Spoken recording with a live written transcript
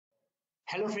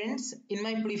Hello friends, in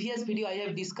my previous video I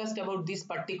have discussed about this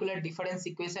particular difference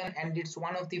equation and it's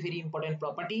one of the very important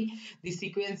property. The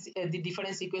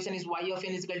difference equation is y of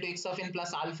n is equal to x of n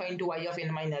plus alpha into y of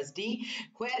n minus d,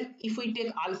 where if we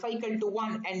take alpha equal to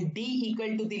 1 and d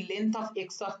equal to the length of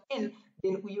x of n,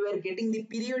 then we were getting the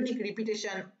periodic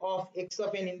repetition of x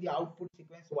of n in the output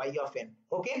sequence y of n.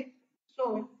 Okay,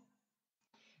 so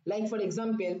like for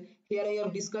example, here I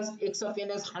have discussed x of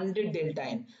n as 100 delta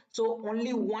n. So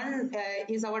only one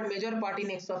is our major part in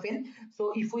x of n.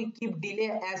 So if we keep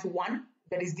delay as 1,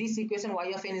 that is this equation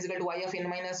y of n is equal to y of n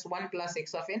minus 1 plus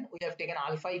x of n. We have taken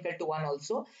alpha equal to 1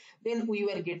 also. Then we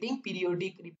were getting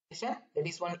periodic repetition, that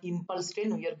is one impulse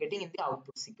train we are getting in the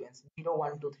output sequence 0,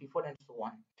 1, 2, 3, 4 and so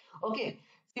on. Okay.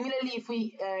 Similarly, if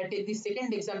we take the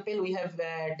second example we have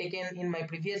taken in my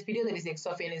previous video, that is x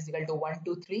of n is equal to 1,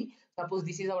 2, 3. Suppose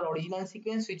this is our original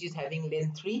sequence which is having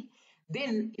length 3.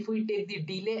 Then if we take the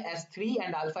delay as 3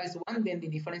 and alpha is 1, then the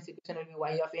difference equation will be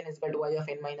y of n is equal to y of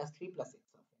n minus 3 plus x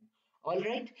of n.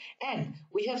 Alright, and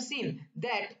we have seen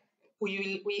that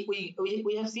we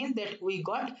have seen that we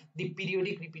got the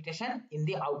periodic repetition in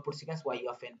the output sequence y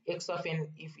of n. X of n,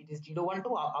 if it is 0, 1,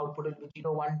 2, output will be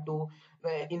 0, 1, 2,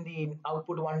 in the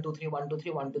output 1, 2, 3, 1, 2,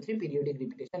 3, 1, 2, 3, periodic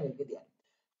repetition will be there.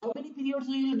 How many periods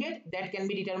we will get? That can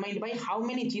be determined by how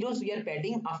many zeros we are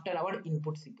padding after our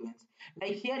input sequence.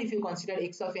 Like here, if you consider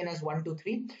x of n as 1, 2,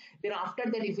 3, then after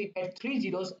that if we pad 3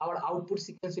 zeros, our output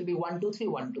sequence will be 1, 2, 3,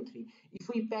 1, 2, 3. If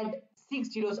we pad 6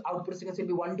 zeros, output sequence will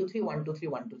be 1, 2, 3, 1, 2, 3,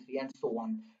 1, 2, 3 and so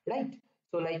on, right?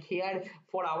 So like here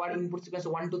for our input sequence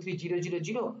 1, 2, 3, 0, 0,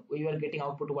 0, we were getting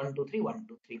output 1, 2, 3, 1,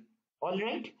 2, 3. All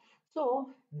right. So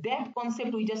that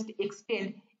concept we just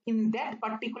extend in that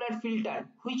particular filter.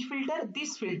 Which filter?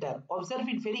 This filter. Observe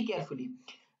it very carefully.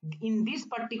 In this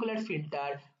particular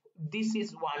filter, this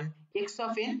is one x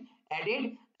of n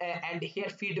added and here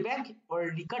feedback or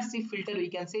recursive filter, we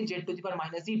can say z to the power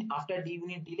minus z after d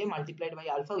unit delay multiplied by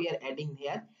alpha, we are adding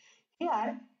here.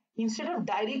 Here instead of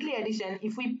directly addition,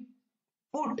 if we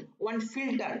put one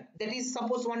filter, that is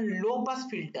suppose one low pass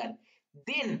filter,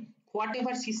 then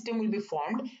whatever system will be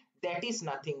formed, that is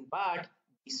nothing but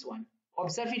this one.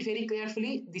 Observe it very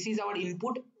carefully. This is our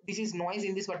input. This is noise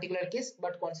in this particular case,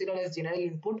 but consider as general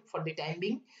input for the time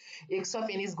being. X of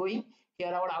n is going. Here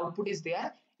our output is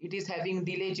there. It is having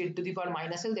delay z to the power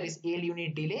minus l, that is L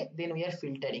unit delay. Then we are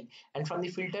filtering. And from the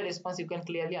filter response, you can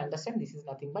clearly understand this is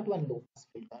nothing but one low pass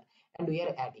filter. And we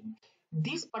are adding.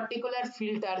 This particular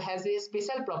filter has a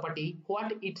special property.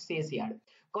 What it says here.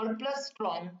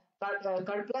 Karplus-Strong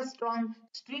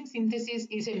string synthesis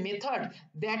is a method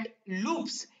that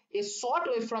loops a short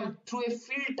waveform through a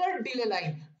filtered delay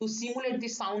line to simulate the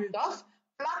sound of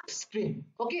plucked string.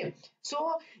 Okay,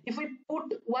 so if we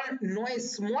put one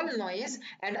noise, small noise,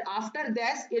 and after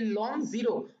that a long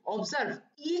zero, observe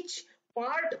each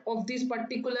part of this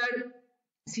particular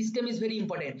system is very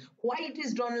important. Why it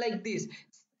is drawn like this?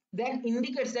 That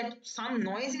indicates that some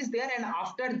noise is there and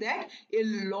after that a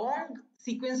long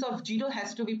sequence of zero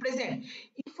has to be present.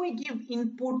 If we give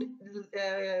input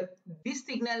this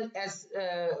signal as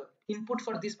input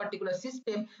for this particular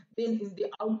system, then in the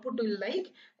output will like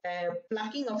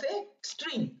plucking of a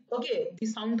string. Okay, the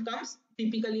sound comes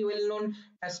typically well known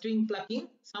string plucking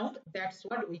sound. That's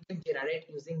what we can generate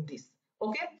using this.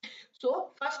 Okay,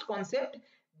 so first concept,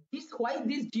 this why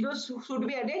these zeros should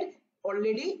be added,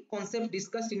 already concept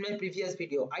discussed in my previous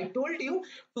video. I told you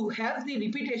to have the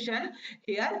repetition.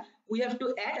 Here we have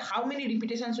to add how many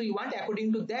repetitions we want.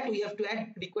 According to that we have to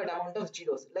add required amount of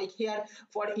zeros. Like here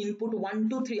for input 1,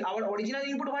 2, 3, our original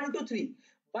input 1, 2, 3,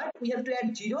 but we have to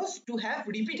add zeros to have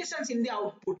repetitions in the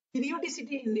output,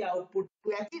 periodicity in the output.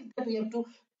 To achieve that we have to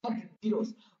add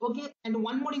zeros. Okay, and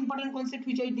one more important concept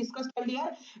which I discussed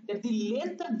earlier, that the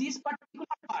length of this particular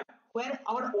part where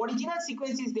our original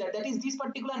sequence is there, that is this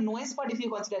particular noise part, if you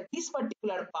consider this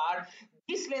particular part,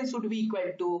 this length should be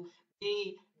equal to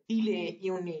the delay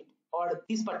unit or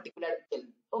this particular L.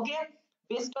 Okay,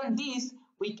 based on this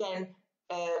we can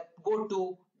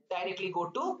directly go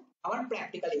to our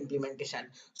practical implementation.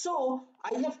 So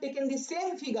I have taken the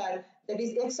same figure, that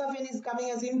is x of n is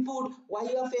coming as input,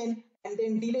 y of n, and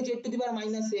then delay z to the power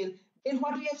minus l. Then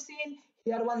what we have seen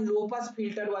here, one low pass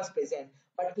filter was present,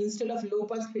 but instead of low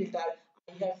pass filter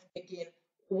I have taken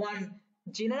one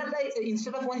generalized,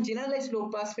 instead of one generalized low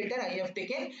pass filter I have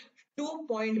taken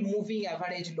 2-point moving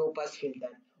average low pass filter.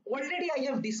 Already I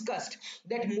have discussed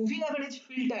that moving average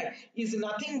filter is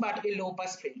nothing but a low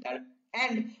pass filter,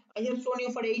 and I have shown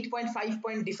you for 8.5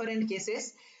 point different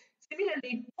cases.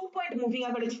 Similarly, 2-point moving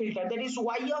average filter, that is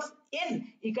y of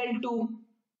n equal to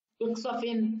x of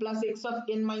n plus x of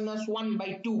n minus 1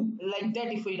 by 2, like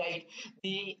that if we write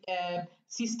the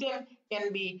system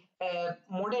can be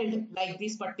modeled like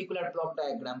this particular block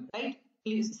diagram, right?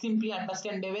 Please simply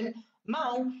understandable.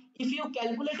 Now if you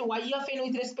calculate y of n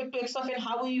with respect to x of n,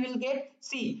 how we will get?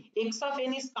 See, x of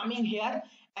n is coming here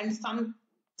and some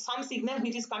signal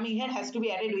which is coming here has to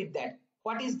be added with that.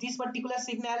 What is this particular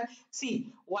signal?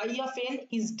 See, y of n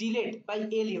is delayed by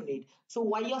L unit, so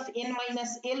y of n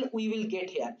minus L we will get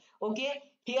here. Okay,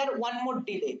 here one more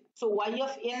delay, so y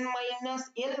of n minus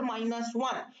L minus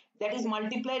 1, that is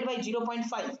multiplied by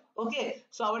 0.5. Okay,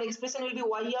 so our expression will be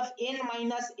y of n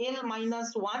minus L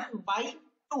minus 1 by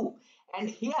 2, and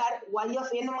here y of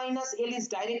n minus L is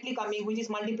directly coming, which is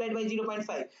multiplied by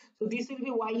 0.5, so this will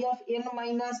be y of n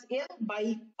minus L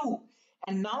by 2.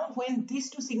 And now when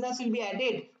these two signals will be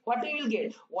added, what we will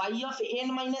get? Y of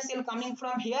n minus L coming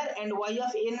from here and y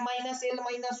of n minus L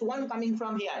minus 1 coming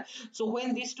from here. So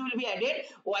when these two will be added,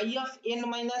 y of n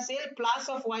minus L plus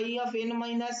of y of n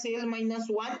minus L minus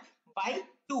 1 by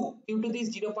 2 due to this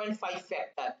 0.5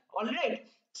 factor. Alright.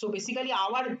 So basically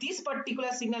our this particular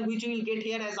signal which we will get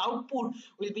here as output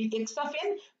will be x of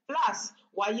n plus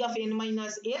y of n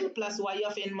minus L plus y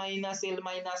of n minus L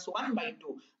minus 1 by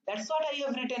 2. That's what I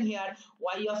have written here.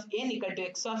 Y of n equal to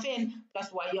x of n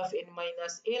plus y of n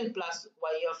minus L plus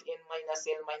y of n minus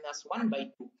L minus 1 by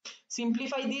 2.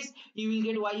 Simplify this, you will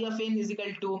get y of n is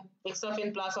equal to x of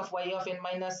n plus of y of n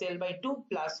minus L by 2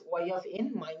 plus y of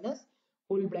n minus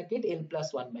whole bracket L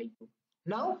plus 1 by 2.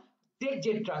 Now take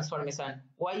Z transformation.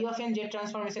 Y of n Z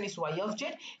transformation is y of z,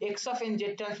 x of n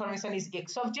Z transformation is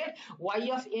x of z, y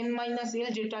of n minus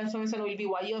L Z transformation will be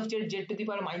y of z, z to the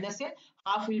power minus n,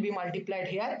 half will be multiplied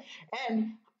here,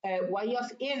 and y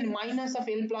of n minus of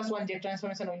L plus 1 Z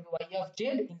transformation will be y of z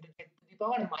into z to the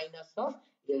power minus of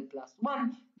L plus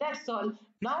 1. That's all.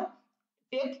 Now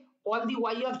take all the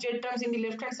y of z terms in the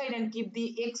left hand side and keep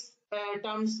the x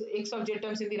terms, x of z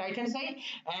terms in the right hand side,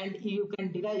 and you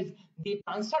can derive the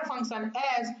transfer function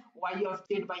as y of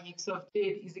z by x of z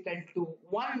is equal to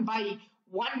 1 by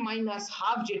 1 minus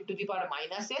half z to the power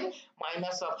minus L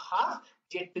minus of half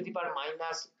z to the power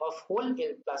minus of whole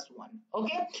L plus 1.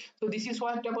 Okay, so this is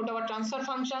what about our transfer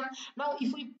function. Now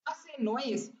if we pass a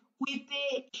noise with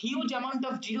a huge amount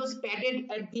of zeros padded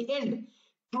at the end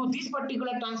through this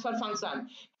particular transfer function,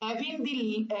 having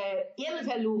the L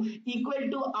value equal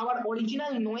to our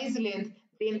original noise length,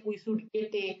 then we should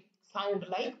get a sound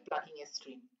like plucking a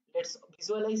string. Let's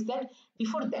visualize that.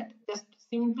 Before that, just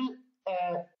simple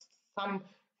some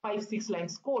 5-6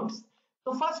 lines codes.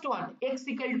 So first one, x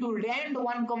equal to rand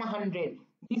 1, 100.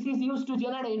 This is used to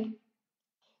generate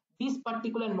this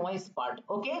particular noise part.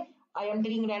 Okay, I am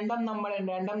taking random number, and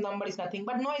random number is nothing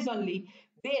but noise only.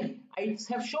 Then I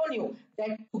have shown you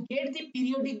that to get the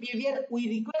periodic behavior we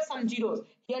require some zeros.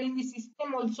 Here in the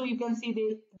system also you can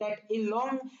see that a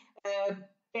long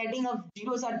padding of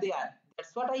zeros are there.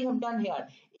 That's what I have done here.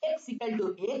 X equal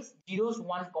to x, zeros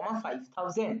 1,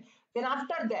 5000. Then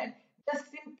after that, just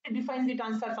simply define the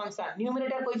transfer function.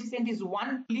 Numerator coefficient is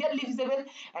 1, clearly visible,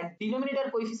 and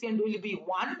denominator coefficient will be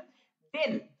 1.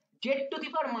 Then z to the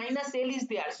power minus L is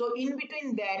there. So in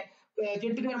between that, z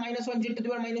to the power minus 1, z to the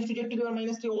power minus 2, z to the power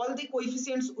minus 3, all the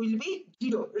coefficients will be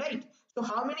 0, right? So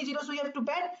how many zeros we have to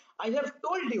pad? I have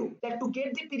told you that to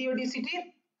get the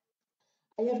periodicity,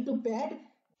 I have to pad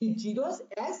the zeros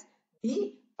as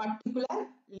the particular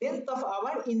length of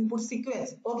our input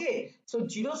sequence. Okay, so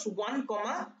zeros 1,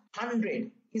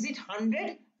 100. Is it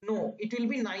 100? No, it will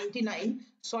be 99.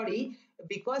 Sorry,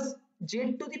 because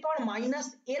z to the power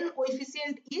minus L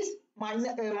coefficient is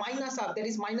minus of, that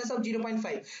is minus of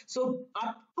 0.5. So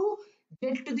up to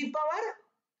z to the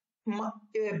power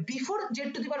before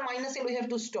z to the power minus L we have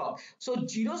to stop. So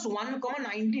zeros 1,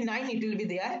 99 it will be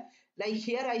there. Like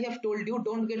here I have told you,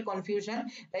 don't get confusion.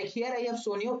 Like here I have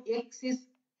shown you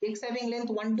x having length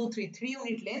 1, 2, 3, 3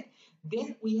 unit length.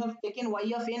 Then we have taken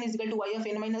y of n is equal to y of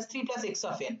n minus 3 plus x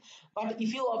of n. But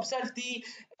if you observe the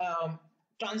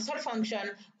transfer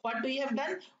function, what we have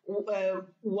done,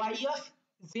 y of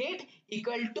z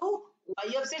equal to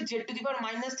y of z, z to the power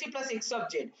minus 3 plus x of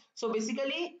z. So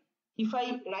basically if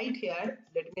I write here,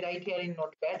 let me write here in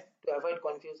notepad to avoid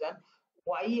confusion,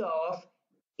 y of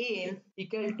n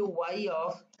equal to y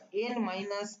of n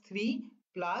minus 3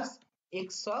 plus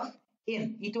x of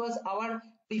n. It was our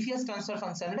previous transfer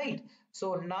function, right?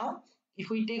 So now if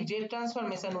we take z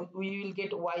transformation, we will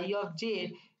get y of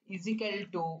z is equal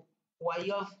to y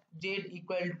of z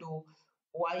equal to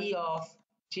y of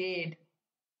z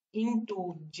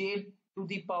into z to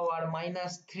the power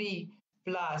minus 3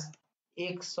 plus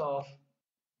x of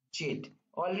z.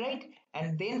 All right,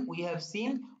 and then we have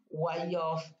seen y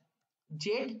of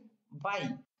z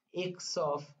by x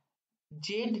of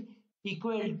z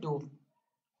equal to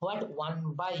what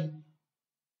 1 by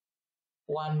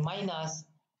 1 minus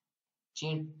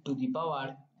z to the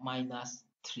power minus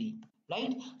 3,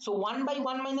 right? So 1 by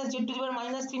 1 minus z to the power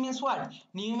minus 3 means what?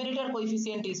 Numerator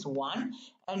coefficient is 1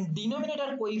 and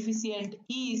denominator coefficient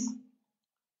is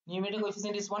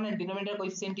 1 and denominator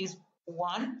coefficient is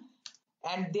 1,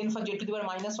 and then for z to the power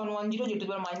minus 1 1 0, z to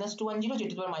the power minus 2 1 0, z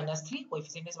to the power minus 3,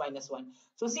 coefficient is minus 1.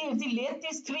 So see, if the length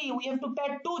is 3, we have to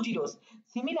pad 2 zeros.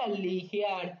 Similarly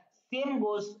here same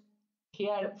goes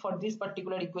here for this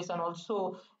particular equation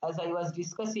also, as I was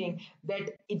discussing,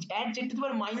 that it at z to the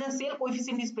power minus l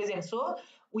coefficient is present, so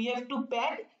we have to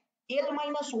pad l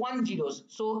minus 1 zeros.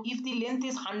 So if the length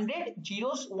is 100,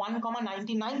 zeros 1 comma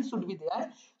 99 should be there,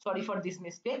 sorry for this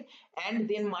mistake, and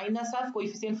then minus of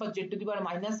coefficient for z to the power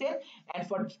minus l, and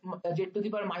for z to the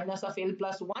power minus of l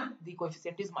plus 1 the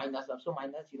coefficient is minus of, so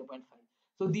minus 0.5.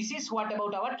 So this is what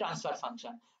about our transfer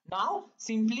function. Now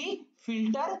simply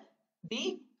filter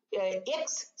the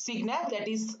x signal, that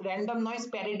is random noise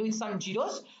paired with some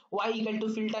zeros, y equal to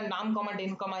filter num comma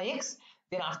den comma x,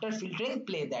 then after filtering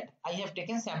play that. I have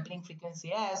taken sampling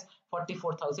frequency as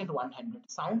 44,100,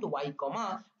 sound y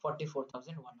comma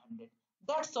 44,100,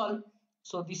 that's all.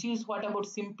 So this is what about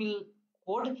simple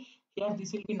code. Here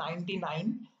this will be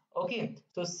 99. Okay,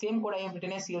 so same code I have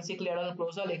written as CLC clear all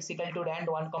close all x equal to rand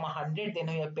 1 comma 100, then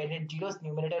we have padded zeros,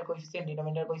 numerator coefficient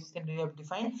denominator coefficient we have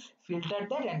defined, filtered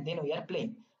that, and then we are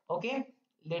playing. Okay,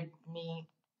 let me,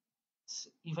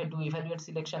 if I do evaluate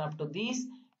selection up to this,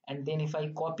 and then if I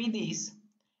copy this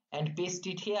and paste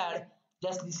it here,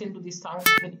 just listen to this sound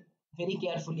very, very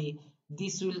carefully.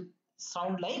 This will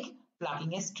sound like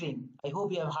plucking a string. I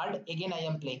hope you have heard. Again I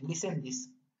am playing, listen this.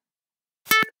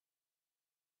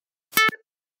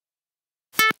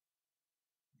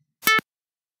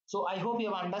 So I hope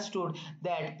you have understood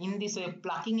that in this way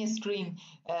plucking a string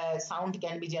sound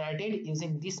can be generated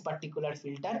using this particular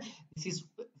filter. This is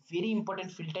very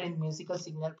important filter in musical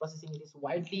signal processing. It is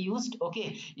widely used.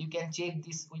 Okay, you can check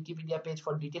this Wikipedia page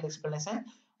for detailed explanation.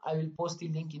 I will post the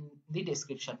link in the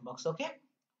description box. Okay,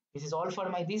 this is all for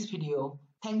my this video.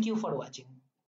 Thank you for watching.